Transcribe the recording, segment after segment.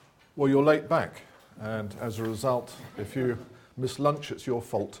Well, you're late back, and as a result, if you miss lunch, it's your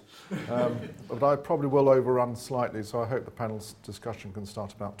fault. But I probably will overrun slightly, so I hope the panel's discussion can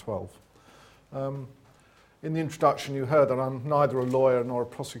start about 12. In the introduction, you heard that I'm neither a lawyer nor a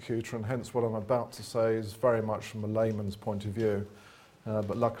prosecutor, and hence what I'm about to say is very much from a layman's point of view.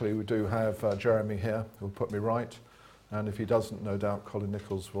 But luckily, we do have Jeremy here, who'll put me right, and if he doesn't, no doubt Colin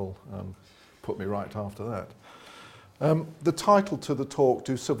Nichols will put me right after that. The title to the talk,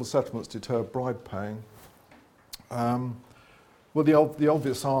 Do Civil Settlements Deter Bribe Paying? Well, the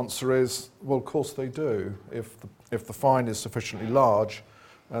obvious answer is, well, of course they do, if the fine is sufficiently large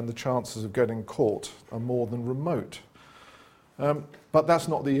and the chances of getting caught are more than remote. But that's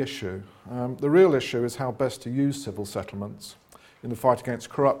not the issue. The real issue is how best to use civil settlements in the fight against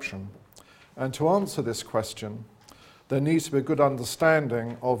corruption. And to answer this question, there needs to be a good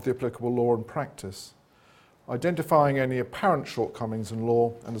understanding of the applicable law and practice. Identifying any apparent shortcomings in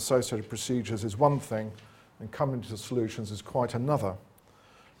law and associated procedures is one thing, and coming to solutions is quite another.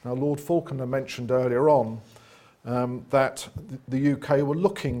 Now, Lord Falconer mentioned earlier on that the UK were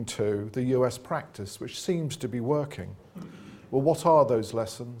looking to the US practice, which seems to be working. Well, what are those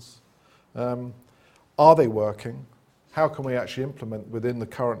lessons? Are they working? How can we actually implement within the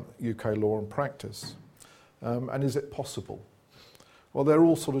current UK law and practice? And is it possible? Well, they're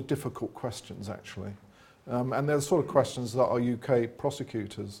all sort of difficult questions, actually. And they're the sort of questions that our UK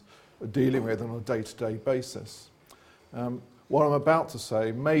prosecutors are dealing with on a day-to-day basis. What I'm about to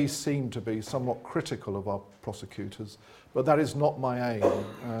say may seem to be somewhat critical of our prosecutors, but that is not my aim.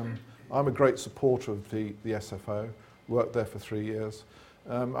 I'm a great supporter of the SFO, worked there for 3 years,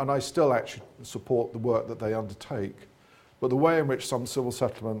 and I still actually support the work that they undertake. But the way in which some civil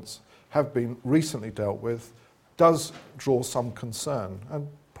settlements have been recently dealt with does draw some concern, and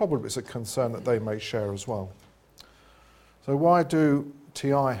probably it's a concern that they may share as well. So why do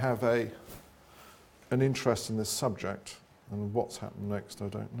TI have an interest in this subject? And what's happened next, I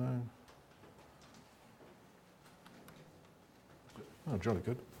don't know. Oh, jolly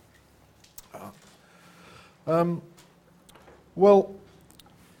good. Well,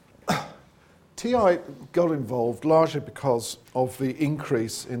 TI got involved largely because of the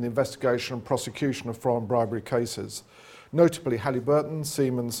increase in the investigation and prosecution of foreign bribery cases, notably Halliburton,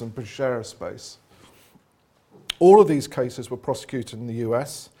 Siemens and British Aerospace. All of these cases were prosecuted in the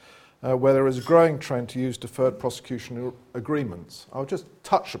US, where there is a growing trend to use deferred prosecution agreements. I'll just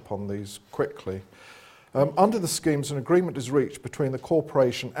touch upon these quickly. Under the schemes, an agreement is reached between the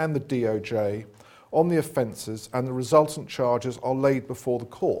corporation and the DOJ on the offences, and the resultant charges are laid before the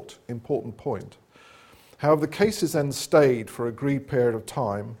court. Important point. However, the case is then stayed for an agreed period of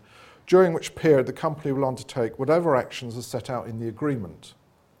time, during which period the company will undertake whatever actions are set out in the agreement.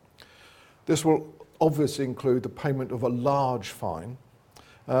 This will obviously include the payment of a large fine,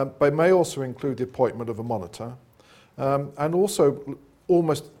 but may also include the appointment of a monitor, and also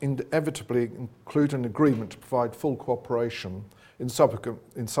almost inevitably include an agreement to provide full cooperation in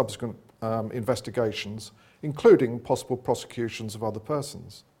subsequent investigations, including possible prosecutions of other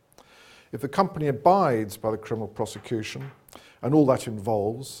persons. If the company abides by the criminal prosecution and all that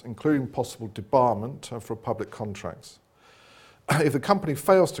involves, including possible debarment for public contracts, if the company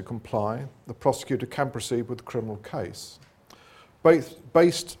fails to comply, the prosecutor can proceed with the criminal case,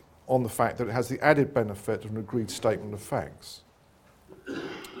 based on the fact that it has the added benefit of an agreed statement of facts.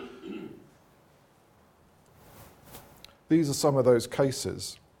 These are some of those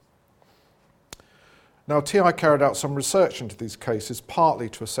cases. Now, TI carried out some research into these cases, partly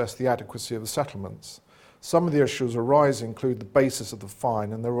to assess the adequacy of the settlements. Some of the issues arising include the basis of the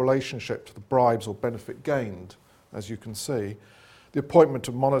fine and their relationship to the bribes or benefit gained, as you can see, the appointment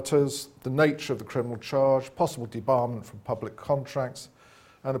of monitors, the nature of the criminal charge, possible debarment from public contracts,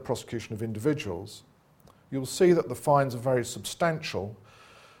 and the prosecution of individuals. You'll see that the fines are very substantial,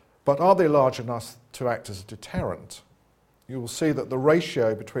 but are they large enough to act as a deterrent? You will see that the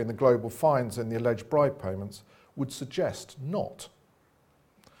ratio between the global fines and the alleged bribe payments would suggest not.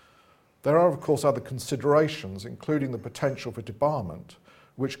 There are, of course, other considerations, including the potential for debarment,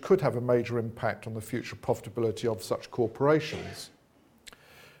 which could have a major impact on the future profitability of such corporations.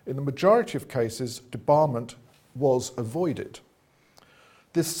 In the majority of cases, debarment was avoided.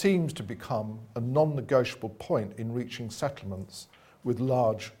 This seems to become a non-negotiable point in reaching settlements with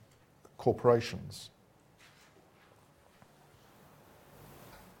large corporations.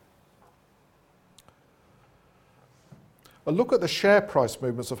 A look at the share price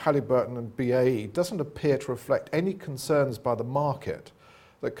movements of Halliburton and BAE doesn't appear to reflect any concerns by the market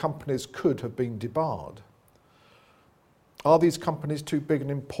that companies could have been debarred. Are these companies too big and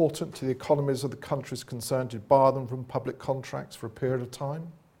important to the economies of the countries concerned to bar them from public contracts for a period of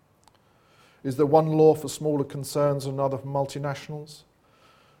time? Is there one law for smaller concerns and another for multinationals?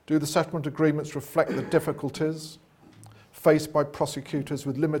 Do the settlement agreements reflect the difficulties faced by prosecutors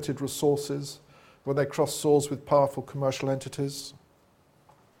with limited resources when they cross swords with powerful commercial entities?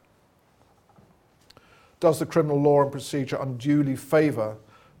 Does the criminal law and procedure unduly favour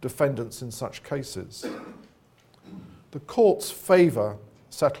defendants in such cases? The courts favour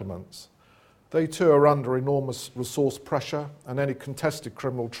settlements. They too are under enormous resource pressure, and any contested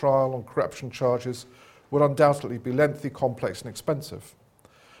criminal trial on corruption charges would undoubtedly be lengthy, complex and expensive.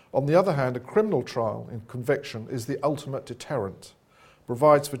 On the other hand, a criminal trial in conviction is the ultimate deterrent,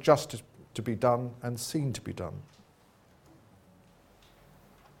 provides for justice to be done and seen to be done.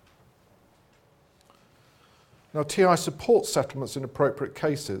 Now, TI supports settlements in appropriate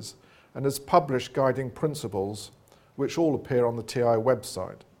cases and has published guiding principles which all appear on the TI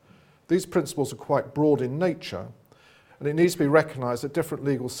website. These principles are quite broad in nature, and it needs to be recognised that different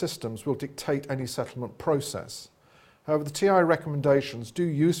legal systems will dictate any settlement process. However, the TI recommendations do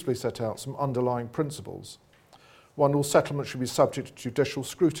usefully set out some underlying principles. One, all settlements should be subject to judicial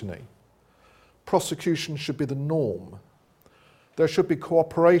scrutiny. Prosecution should be the norm. There should be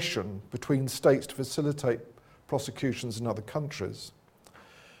cooperation between states to facilitate prosecutions in other countries.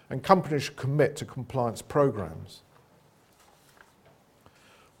 And companies should commit to compliance programs.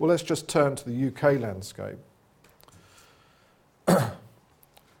 Well, let's just turn to the UK landscape.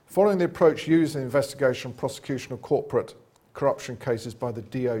 Following the approach used in the investigation and prosecution of corporate corruption cases by the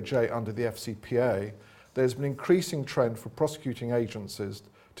DOJ under the FCPA, there's been an increasing trend for prosecuting agencies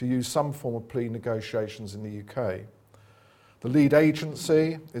to use some form of plea negotiations in the UK. The lead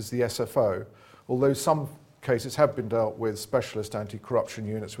agency is the SFO, although some cases have been dealt with specialist anti-corruption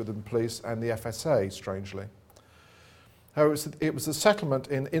units within police and the FSA, strangely. However, it was the settlement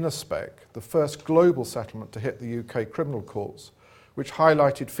in Innospec, the first global settlement to hit the UK criminal courts, which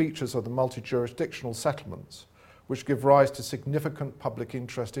highlighted features of the multi-jurisdictional settlements, which give rise to significant public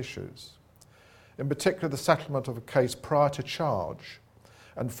interest issues. In particular, the settlement of a case prior to charge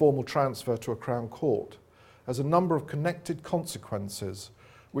and formal transfer to a Crown Court has a number of connected consequences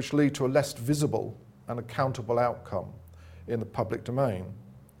which lead to a less visible and accountable outcome in the public domain.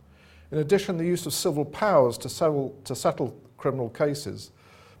 In addition, the use of civil powers to settle criminal cases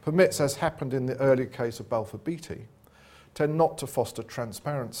permits, as happened in the earlier case of Balfour Beatty, tend not to foster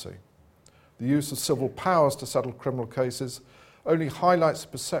transparency. The use of civil powers to settle criminal cases only highlights the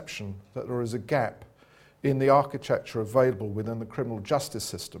perception that there is a gap in the architecture available within the criminal justice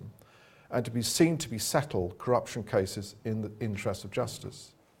system and to be seen to be settled corruption cases in the interest of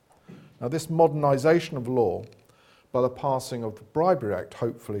justice. Now, this modernisation of law, by the passing of the Bribery Act,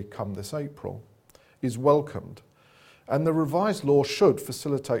 hopefully come this April, is welcomed, and the revised law should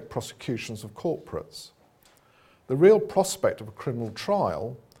facilitate prosecutions of corporates. The real prospect of a criminal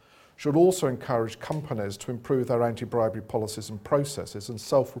trial should also encourage companies to improve their anti-bribery policies and processes and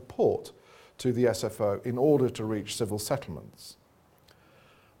self-report to the SFO in order to reach civil settlements.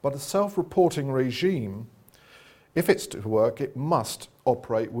 But a self-reporting regime, if it's to work, it must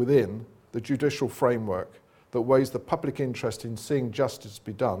operate within the judicial framework that weighs the public interest in seeing justice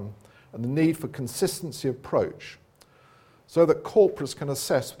be done and the need for consistency of approach so that corporates can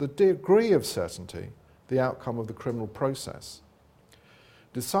assess with a degree of certainty the outcome of the criminal process.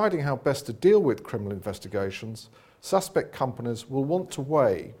 Deciding how best to deal with criminal investigations, suspect companies will want to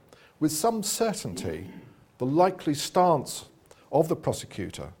weigh with some certainty the likely stance of the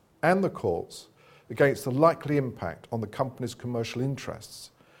prosecutor and the courts against the likely impact on the company's commercial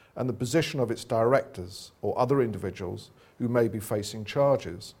interests and the position of its directors or other individuals who may be facing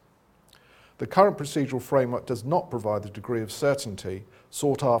charges. The current procedural framework does not provide the degree of certainty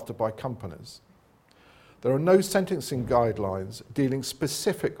sought after by companies. There are no sentencing guidelines dealing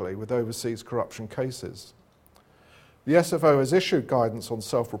specifically with overseas corruption cases. The SFO has issued guidance on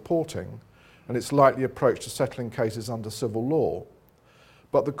self-reporting and its likely approach to settling cases under civil law,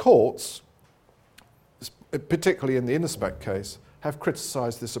 but the courts, particularly in the Innospec case, have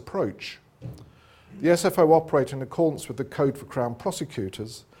criticised this approach. The SFO operate in accordance with the Code for Crown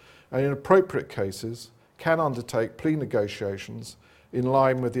Prosecutors and in appropriate cases can undertake plea negotiations in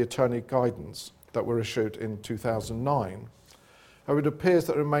line with the attorney guidance that were issued in 2009. However, it appears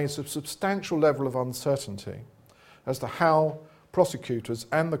that there remains a substantial level of uncertainty as to how prosecutors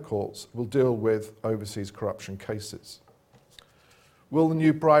and the courts will deal with overseas corruption cases. Will the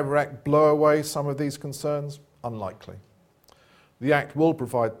new Bribery Act blow away some of these concerns? Unlikely. The Act will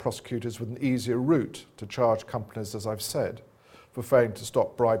provide prosecutors with an easier route to charge companies, as I've said, for failing to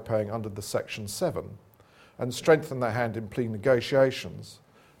stop bribe paying under the Section 7 and strengthen their hand in plea negotiations,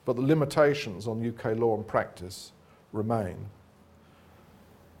 but the limitations on UK law and practice remain.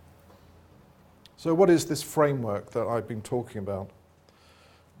 So what is this framework that I've been talking about?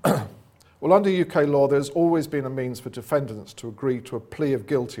 Well, under UK law, there's always been a means for defendants to agree to a plea of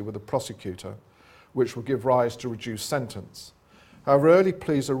guilty with a prosecutor, which will give rise to reduced sentence. However, early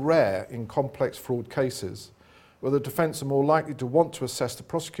pleas are rare in complex fraud cases, where the defence are more likely to want to assess the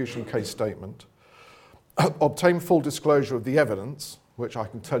prosecution case statement, obtain full disclosure of the evidence, which I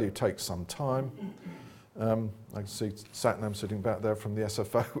can tell you takes some time. I can see Satnam sitting back there from the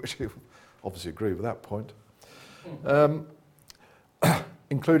SFO, which you obviously agree with that point.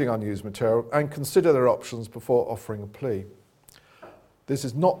 Including unused material, and consider their options before offering a plea. This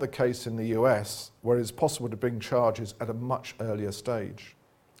is not the case in the US, where it is possible to bring charges at a much earlier stage.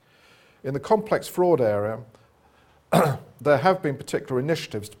 In the complex fraud area, there have been particular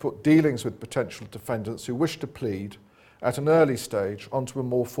initiatives to put dealings with potential defendants who wish to plead at an early stage onto a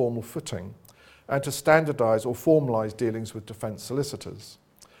more formal footing, and to standardise or formalise dealings with defence solicitors.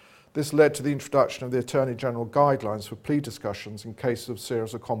 This led to the introduction of the Attorney General guidelines for plea discussions in cases of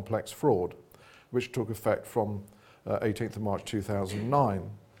serious or complex fraud, which took effect from 18th of March 2009.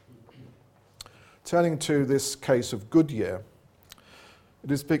 Turning to this case of Goodyear,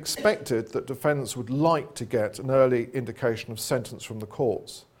 it is expected that defendants would like to get an early indication of sentence from the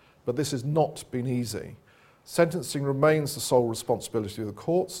courts, but this has not been easy. Sentencing remains the sole responsibility of the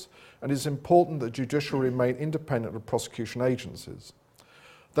courts, and it is important that the judiciary remain independent of prosecution agencies.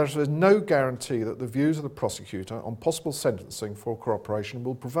 There is no guarantee that the views of the prosecutor on possible sentencing for cooperation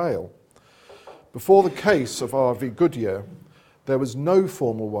will prevail. Before the case of R.V. Goodyear, there was no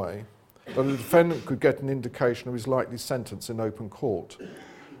formal way that a defendant could get an indication of his likely sentence in open court.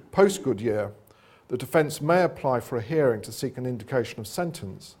 Post-Goodyear, the defence may apply for a hearing to seek an indication of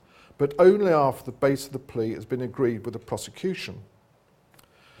sentence, but only after the base of the plea has been agreed with the prosecution.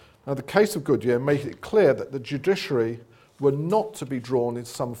 Now, the case of Goodyear made it clear that the judiciary were not to be drawn into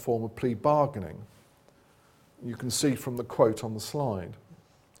some form of plea bargaining. You can see from the quote on the slide.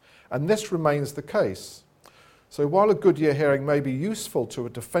 And this remains the case. So while a Goodyear hearing may be useful to a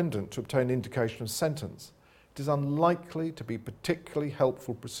defendant to obtain indication of sentence, it is unlikely to be a particularly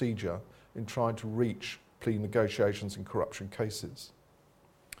helpful procedure in trying to reach plea negotiations in corruption cases.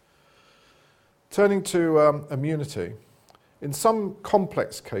 Turning to immunity, in some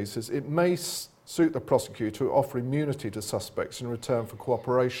complex cases it may suit the prosecutor to offer immunity to suspects in return for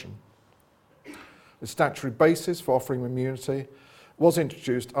cooperation. The statutory basis for offering immunity was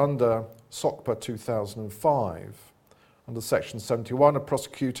introduced under SOCPA 2005. Under Section 71, a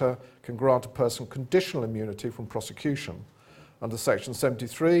prosecutor can grant a person conditional immunity from prosecution. Under Section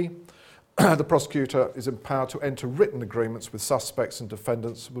 73, the prosecutor is empowered to enter written agreements with suspects and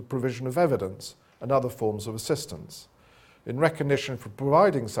defendants with provision of evidence and other forms of assistance. In recognition for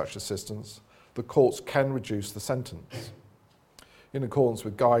providing such assistance, the courts can reduce the sentence, in accordance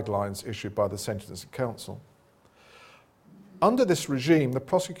with guidelines issued by the Sentencing Council. Under this regime, the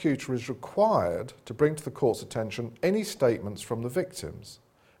prosecutor is required to bring to the court's attention any statements from the victims,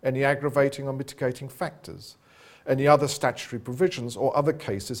 any aggravating or mitigating factors, any other statutory provisions or other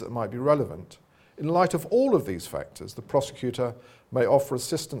cases that might be relevant. In light of all of these factors, the prosecutor may offer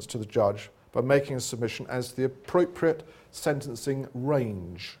assistance to the judge by making a submission as to the appropriate sentencing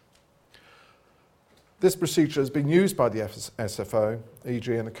range. This procedure has been used by the SFO,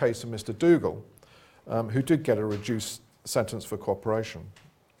 e.g. in the case of Mr. Dougal, who did get a reduced sentence for cooperation.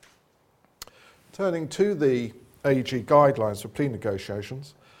 Turning to the AG guidelines for plea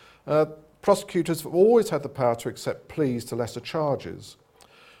negotiations, prosecutors have always had the power to accept pleas to lesser charges,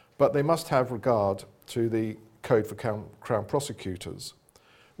 but they must have regard to the Code for Crown Prosecutors,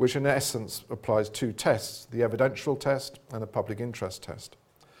 which in essence applies two tests, the evidential test and the public interest test.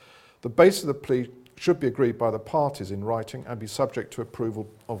 The basis of the plea should be agreed by the parties in writing and be subject to approval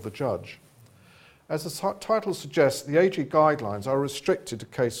of the judge. As the title suggests, the AG guidelines are restricted to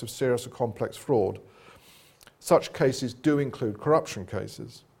cases of serious or complex fraud. Such cases do include corruption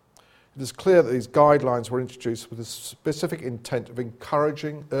cases. It is clear that these guidelines were introduced with a specific intent of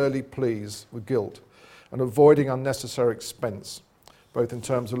encouraging early pleas with guilt and avoiding unnecessary expense, both in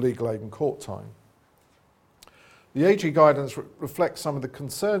terms of legal aid and court time. The AG guidance reflects some of the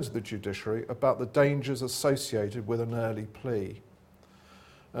concerns of the judiciary about the dangers associated with an early plea.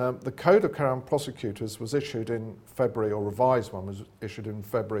 The Code of Crown Prosecutors was issued in February, or revised one was issued in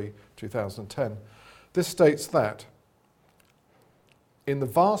February 2010. This states that in the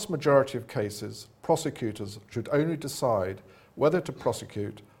vast majority of cases, prosecutors should only decide whether to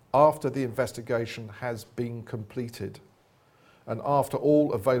prosecute after the investigation has been completed and after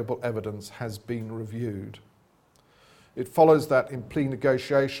all available evidence has been reviewed. It follows that in plea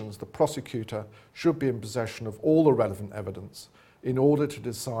negotiations, the prosecutor should be in possession of all the relevant evidence, in order to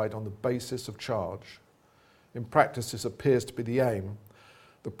decide on the basis of charge. In practice, this appears to be the aim.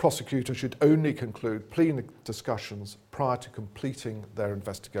 The prosecutor should only conclude plea discussions prior to completing their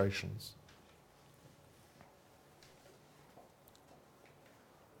investigations.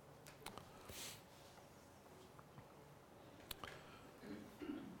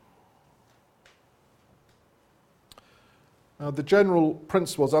 Now, the general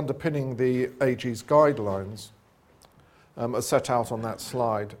principles underpinning the AG's guidelines are set out on that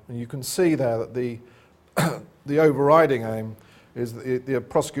slide. And you can see there that the overriding aim is that the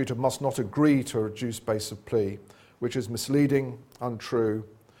prosecutor must not agree to a reduced base of plea, which is misleading, untrue,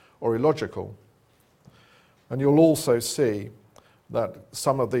 or illogical. And you'll also see that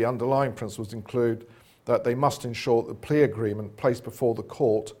some of the underlying principles include that they must ensure that the plea agreement placed before the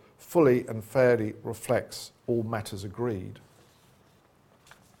court fully and fairly reflects all matters agreed.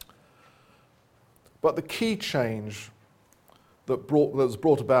 But the key change that was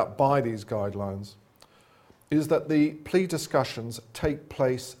brought about by these guidelines is that the plea discussions take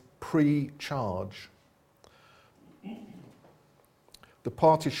place pre-charge. The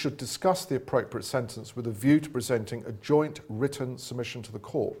parties should discuss the appropriate sentence with a view to presenting a joint written submission to the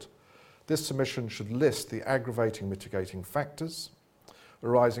court. This submission should list the aggravating mitigating factors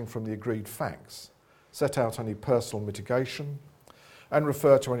arising from the agreed facts, set out any personal mitigation, and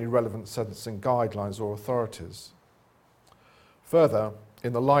refer to any relevant sentencing guidelines or authorities. Further,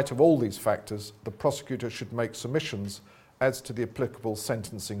 in the light of all these factors, the prosecutor should make submissions as to the applicable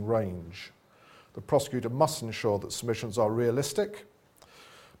sentencing range. The prosecutor must ensure that submissions are realistic,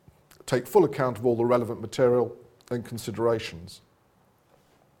 take full account of all the relevant material and considerations.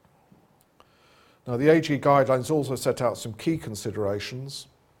 Now, the AG guidelines also set out some key considerations,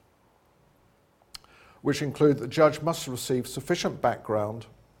 which include that the judge must receive sufficient background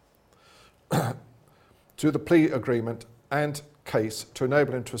to the plea agreement and case to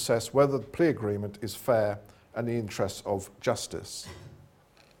enable him to assess whether the plea agreement is fair and in the interests of justice.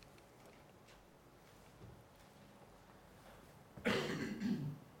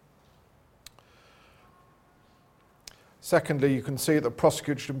 Secondly, you can see that the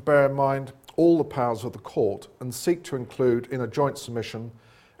prosecutor should bear in mind all the powers of the court and seek to include in a joint submission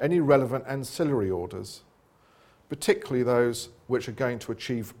any relevant ancillary orders, particularly those which are going to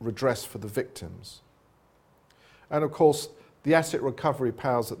achieve redress for the victims. And of course, the asset recovery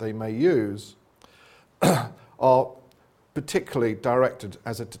powers that they may use are particularly directed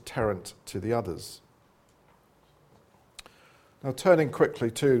as a deterrent to the others. Now, turning quickly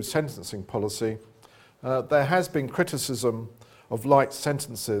to sentencing policy, there has been criticism of light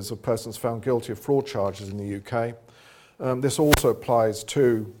sentences of persons found guilty of fraud charges in the UK. This also applies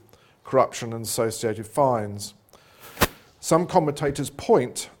to corruption and associated fines. Some commentators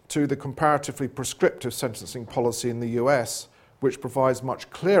point to the comparatively prescriptive sentencing policy in the US, which provides much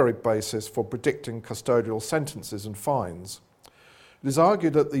clearer basis for predicting custodial sentences and fines. It is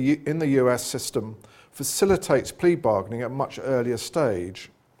argued that in the US system facilitates plea bargaining at a much earlier stage.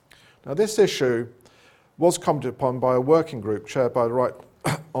 Now, this issue was commented upon by a working group chaired by the Right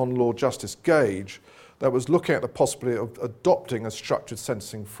Honourable Justice Gage that was looking at the possibility of adopting a structured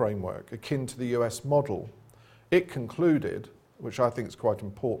sentencing framework akin to the US model. It concluded, which I think is quite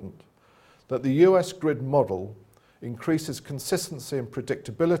important, that the US grid model increases consistency and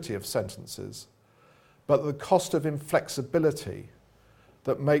predictability of sentences, but at the cost of inflexibility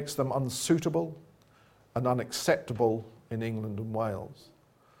that makes them unsuitable and unacceptable in England and Wales.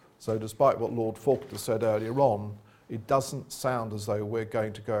 So despite what Lord Faulkner said earlier on, it doesn't sound as though we're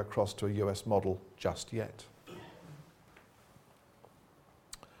going to go across to a US model just yet.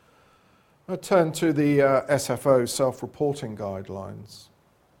 I'll turn to the SFO self-reporting guidelines.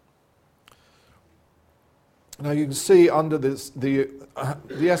 Now you can see under this, the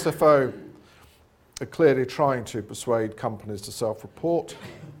SFO are clearly trying to persuade companies to self-report.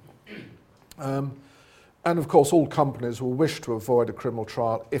 And of course all companies will wish to avoid a criminal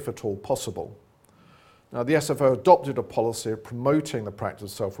trial if at all possible. Now the SFO adopted a policy of promoting the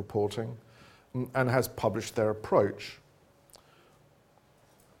practice of self-reporting and has published their approach.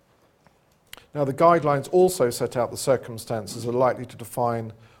 Now the guidelines also set out the circumstances are likely to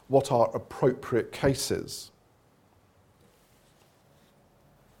define what are appropriate cases.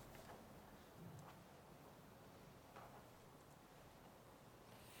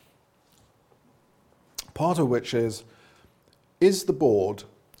 Part of which is the board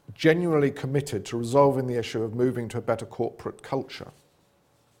genuinely committed to resolving the issue of moving to a better corporate culture?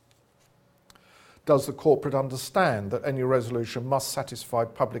 Does the corporate understand that any resolution must satisfy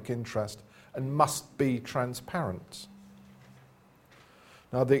public interest and must be transparent?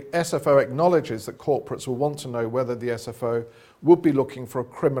 Now, the SFO acknowledges that corporates will want to know whether the SFO would be looking for a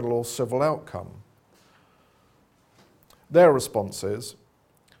criminal or civil outcome. Their response is,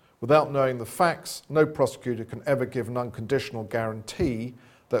 without knowing the facts, no prosecutor can ever give an unconditional guarantee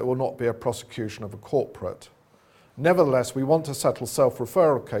that it will not be a prosecution of a corporate. Nevertheless, we want to settle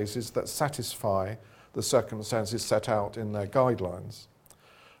self-referral cases that satisfy the circumstances set out in their guidelines.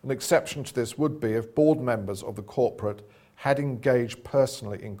 An exception to this would be if board members of the corporate had engaged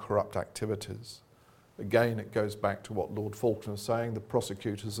personally in corrupt activities. Again, it goes back to what Lord Falkland was saying. The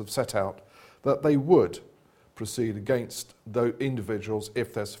prosecutors have set out that they would proceed against those individuals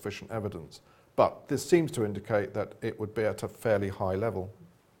if there's sufficient evidence. But this seems to indicate that it would be at a fairly high level.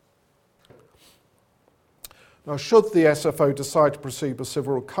 Now, should the SFO decide to proceed with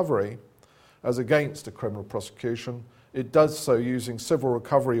civil recovery as against a criminal prosecution, it does so using civil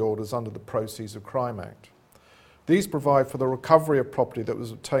recovery orders under the Proceeds of Crime Act. These provide for the recovery of property that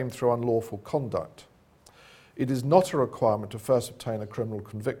was obtained through unlawful conduct. It is not a requirement to first obtain a criminal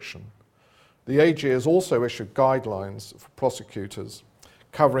conviction. The AG has also issued guidelines for prosecutors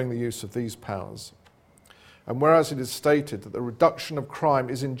covering the use of these powers. And whereas it is stated that the reduction of crime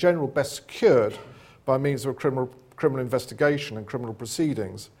is in general best secured by means of a criminal investigation and criminal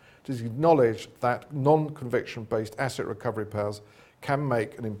proceedings, it is acknowledged that non-conviction based asset recovery powers can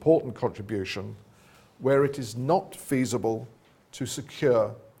make an important contribution where it is not feasible to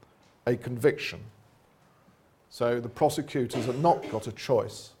secure a conviction. So the prosecutors have not got a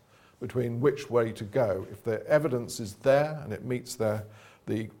choice between which way to go. If the evidence is there and it meets the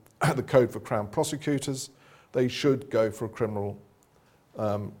Code for Crown Prosecutors, they should go for a criminal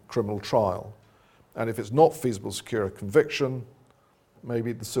trial. And if it's not feasible to secure a conviction,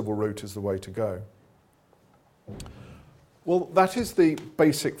 maybe the civil route is the way to go. Well, that is the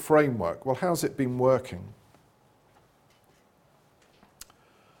basic framework. Well, how's it been working?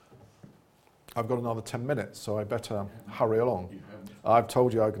 I've got another 10 minutes, so I better hurry along. I've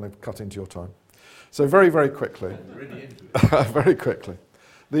told you I'm going to cut into your time. So very, very quickly. Very quickly.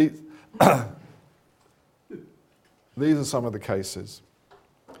 These are some of the cases.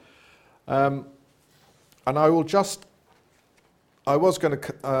 And I was going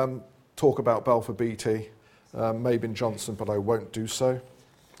to talk about Balfour Beatty, Mabin Johnson, but I won't do so.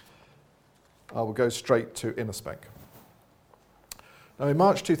 I will go straight to Innospec. Now, in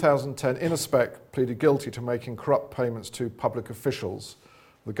March 2010, Innospec pleaded guilty to making corrupt payments to public officials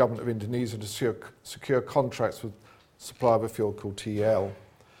of the government of Indonesia to secure contracts with the supply of a fuel called TEL.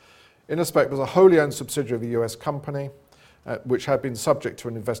 Innospec was a wholly owned subsidiary of a US company, which had been subject to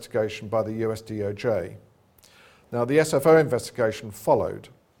an investigation by the US DOJ. Now, the SFO investigation followed.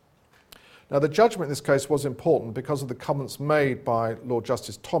 Now, the judgment in this case was important because of the comments made by Lord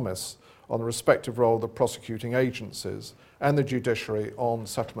Justice Thomas on the respective role of the prosecuting agencies and the judiciary on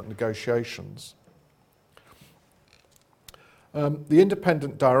settlement negotiations. The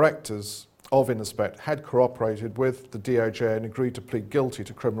independent directors of Innospec had cooperated with the DOJ and agreed to plead guilty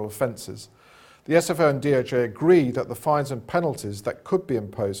to criminal offences. The SFO and DOJ agreed that the fines and penalties that could be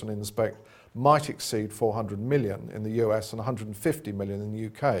imposed on Innospec might exceed 400 million in the US and 150 million in the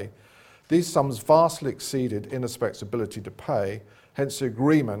UK. These sums vastly exceeded Innospec's ability to pay, hence the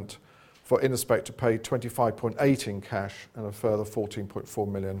agreement for Innospec to pay 25.8 in cash and a further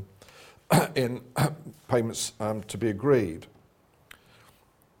 14.4 million in payments to be agreed.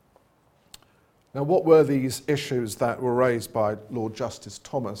 Now, what were these issues that were raised by Lord Justice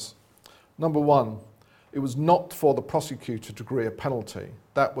Thomas? Number one, it was not for the prosecutor to agree a penalty.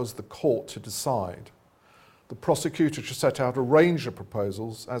 That was the court to decide. The prosecutor should set out a range of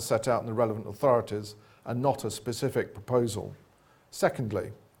proposals as set out in the relevant authorities and not a specific proposal.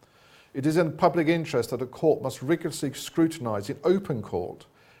 Secondly, it is in the public interest that a court must rigorously scrutinise in open court,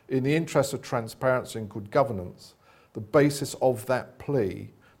 in the interest of transparency and good governance, the basis of that plea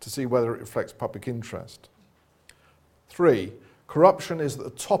to see whether it reflects public interest. 3, corruption is at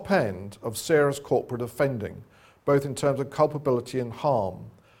the top end of serious corporate offending, both in terms of culpability and harm.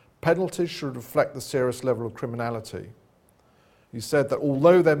 Penalties should reflect the serious level of criminality. He said that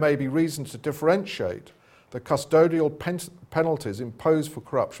although there may be reason to differentiate the custodial penalties imposed for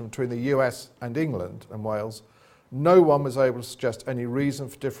corruption between the US and England and Wales, no one was able to suggest any reason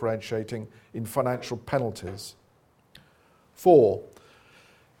for differentiating in financial penalties. 4,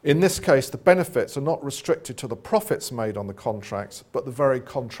 in this case, the benefits are not restricted to the profits made on the contracts, but the very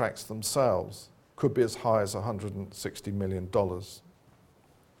contracts themselves could be as high as $160 million.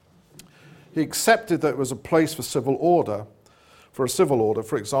 He accepted that it was a place for a civil order,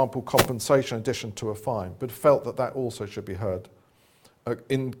 for example, compensation in addition to a fine, but felt that that also should be heard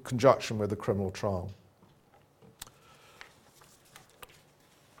in conjunction with a criminal trial.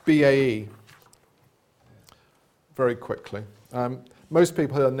 BAE, very quickly. Most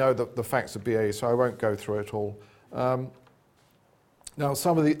people here know the facts of BAE, so I won't go through it all. Now,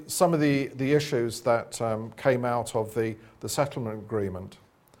 some of the issues that came out of the settlement agreement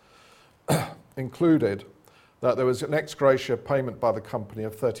included that there was an ex gratia payment by the company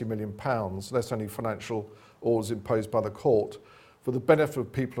of £30 million, less any financial orders imposed by the court, for the benefit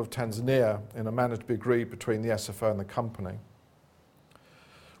of people of Tanzania in a manner to be agreed between the SFO and the company.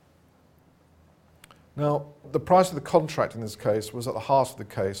 Now, the price of the contract in this case was at the heart of the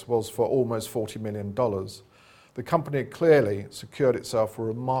case, was for almost $40 million. The company had clearly secured itself a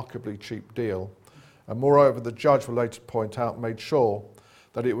remarkably cheap deal, and moreover, the judge will later point out made sure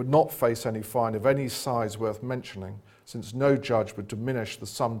that it would not face any fine of any size worth mentioning, since no judge would diminish the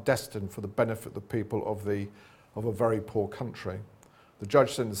sum destined for the benefit of the people of a very poor country. The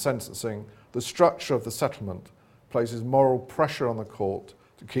judge said in the sentencing, the structure of the settlement places moral pressure on the court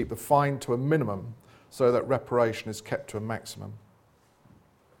to keep the fine to a minimum so that reparation is kept to a maximum.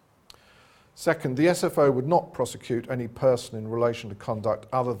 Second, the SFO would not prosecute any person in relation to conduct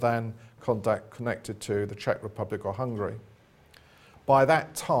other than conduct connected to the Czech Republic or Hungary. By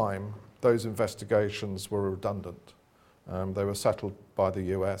that time, those investigations were redundant. They were settled by the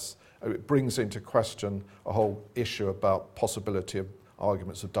US. It brings into question a whole issue about possibility of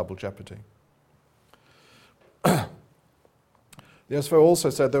arguments of double jeopardy. The SFO also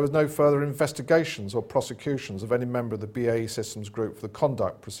said there was no further investigations or prosecutions of any member of the BAE Systems Group for the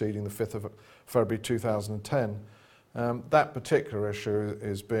conduct preceding the 5th of February 2010. That particular issue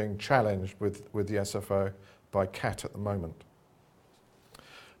is being challenged with the SFO by CAT at the moment.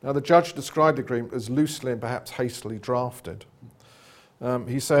 Now, the judge described the agreement as loosely and perhaps hastily drafted.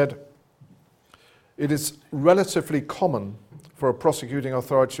 He said, it is relatively common for a prosecuting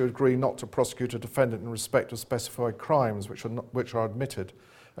authority to agree not to prosecute a defendant in respect of specified crimes which are admitted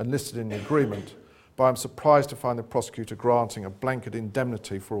and listed in the agreement, but I'm surprised to find the prosecutor granting a blanket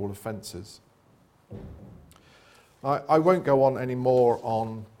indemnity for all offences. I won't go on any more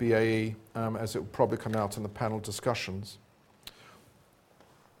on BAE, as it will probably come out in the panel discussions.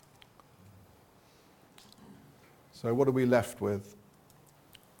 So what are we left with?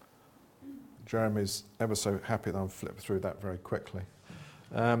 Jeremy's ever so happy that I've flipped through that very quickly.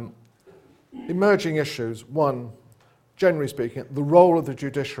 Emerging issues. One, generally speaking, the role of the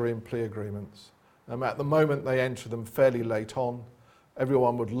judiciary in plea agreements. At the moment, they enter them fairly late on.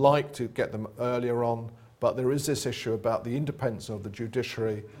 Everyone would like to get them earlier on, but there is this issue about the independence of the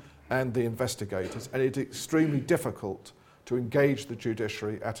judiciary and the investigators, and it's extremely difficult to engage the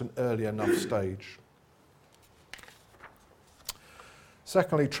judiciary at an early enough stage.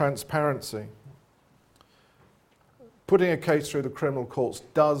 Secondly, transparency. Putting a case through the criminal courts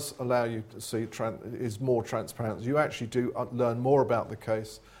does allow you to see is more transparent. You actually do learn more about the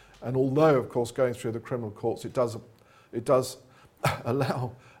case, and although, of course, going through the criminal courts, it does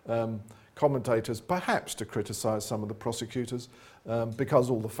allow commentators perhaps to criticise some of the prosecutors because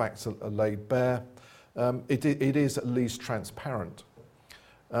all the facts are laid bare. It is at least transparent.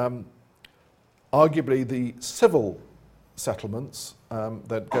 Arguably, the civil settlements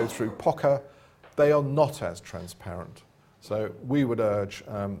that go through POCA, they are not as transparent. So we would urge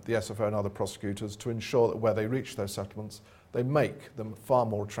the SFO and other prosecutors to ensure that where they reach those settlements, they make them far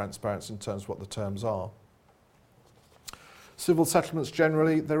more transparent in terms of what the terms are. Civil settlements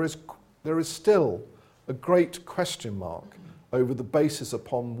generally, there is still a great question mark over the basis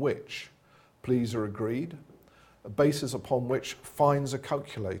upon which pleas are agreed, a basis upon which fines are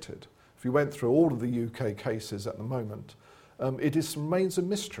calculated. If you went through all of the UK cases at the moment, it remains a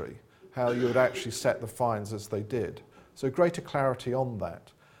mystery how you would actually set the fines as they did. So greater clarity on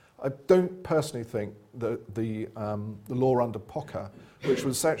that. I don't personally think that the law under POCA, which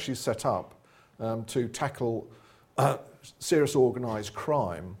was actually set up to tackle serious organised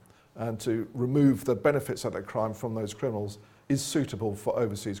crime and to remove the benefits of that crime from those criminals, is suitable for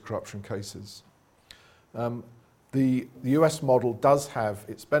overseas corruption cases. The US model does have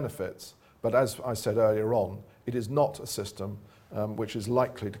its benefits, but as I said earlier on, it is not a system which is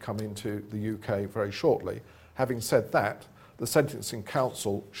likely to come into the UK very shortly. Having said that, the Sentencing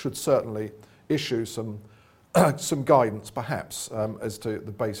Council should certainly issue some guidance, perhaps, as to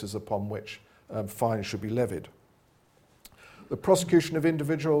the basis upon which fines should be levied. The prosecution of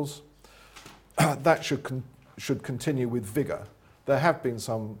individuals, that should continue with vigour. There have been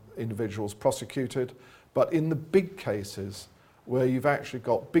some individuals prosecuted, but in the big cases where you've actually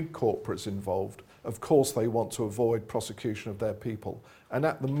got big corporates involved, of course they want to avoid prosecution of their people. And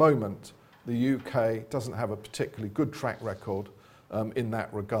at the moment, the UK doesn't have a particularly good track record in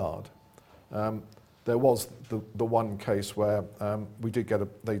that regard. There There was the one case where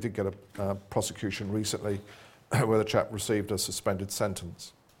they did get a prosecution recently where the chap received a suspended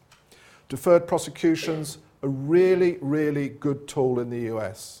sentence. Deferred prosecutions, a really, really good tool in the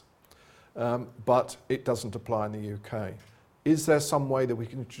US, but it doesn't apply in the UK. Is there some way that we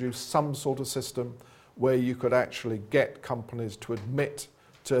can introduce some sort of system where you could actually get companies to admit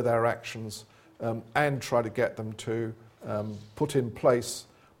to their actions and try to get them to put in place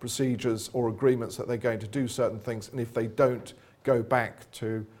procedures or agreements that they're going to do certain things, and if they don't, go back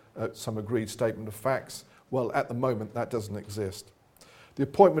to some agreed statement of facts? Well, at the moment, that doesn't exist. The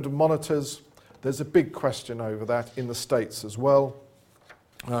appointment of monitors, there's a big question over that in the States as well.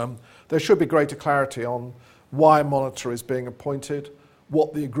 There should be greater clarity on why a monitor is being appointed,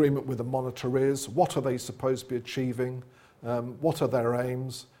 what the agreement with the monitor is, what are they supposed to be achieving, what are their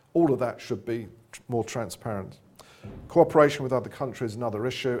aims. All of that should be more transparent. Cooperation with other countries is another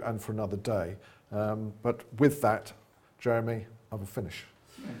issue and for another day. But with that, Jeremy, I will finish.